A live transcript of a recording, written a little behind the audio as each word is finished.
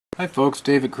Hi folks,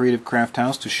 Dave at Creative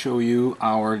Crafthouse to show you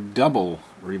our double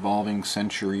revolving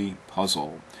century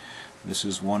puzzle. This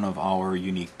is one of our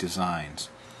unique designs.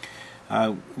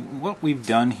 What we've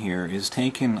done here is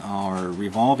taken our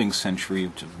revolving century,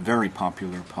 which is a very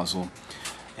popular puzzle,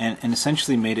 and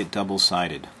essentially made it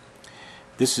double-sided.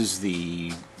 This is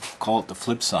call it the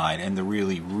flip side, and the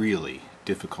really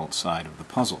difficult side of the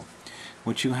puzzle.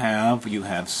 What you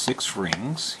have 6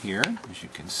 rings here, as you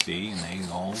can see, and they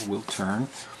all will turn.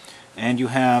 And you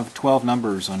have 12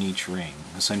 numbers on each ring.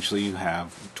 Essentially you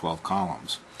have 12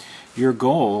 columns. Your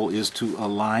goal is to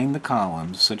align the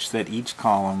columns such that each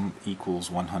column equals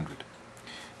 100.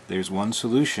 There's one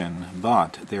solution,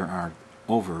 but there are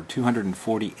over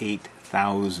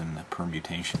 248,000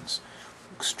 permutations.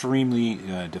 Extremely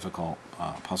difficult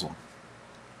puzzle.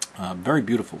 Very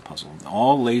beautiful puzzle.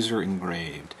 All laser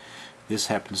engraved. This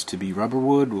happens to be rubber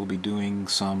wood. We'll be doing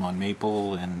some on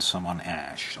maple and some on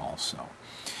ash also.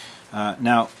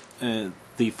 Now,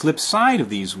 the flip side of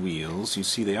these wheels, you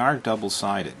see they are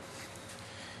double-sided.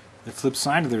 The flip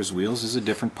side of those wheels is a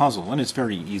different puzzle, and it's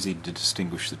very easy to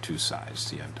distinguish the two sides.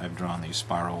 See, I've drawn these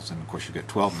spirals, and of course you get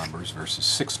 12 numbers versus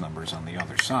 6 numbers on the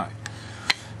other side.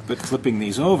 But flipping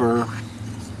these over,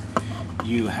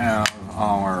 you have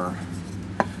our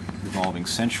revolving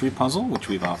century puzzle, which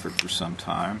we've offered for some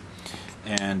time,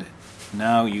 and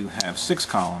now you have 6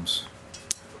 columns.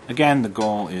 Again, the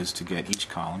goal is to get each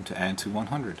column to add to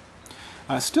 100.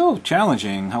 Still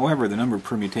challenging, however, the number of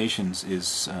permutations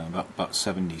is about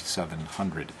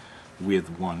 7,700 with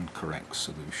one correct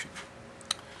solution.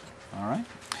 Alright,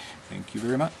 thank you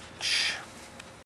very much.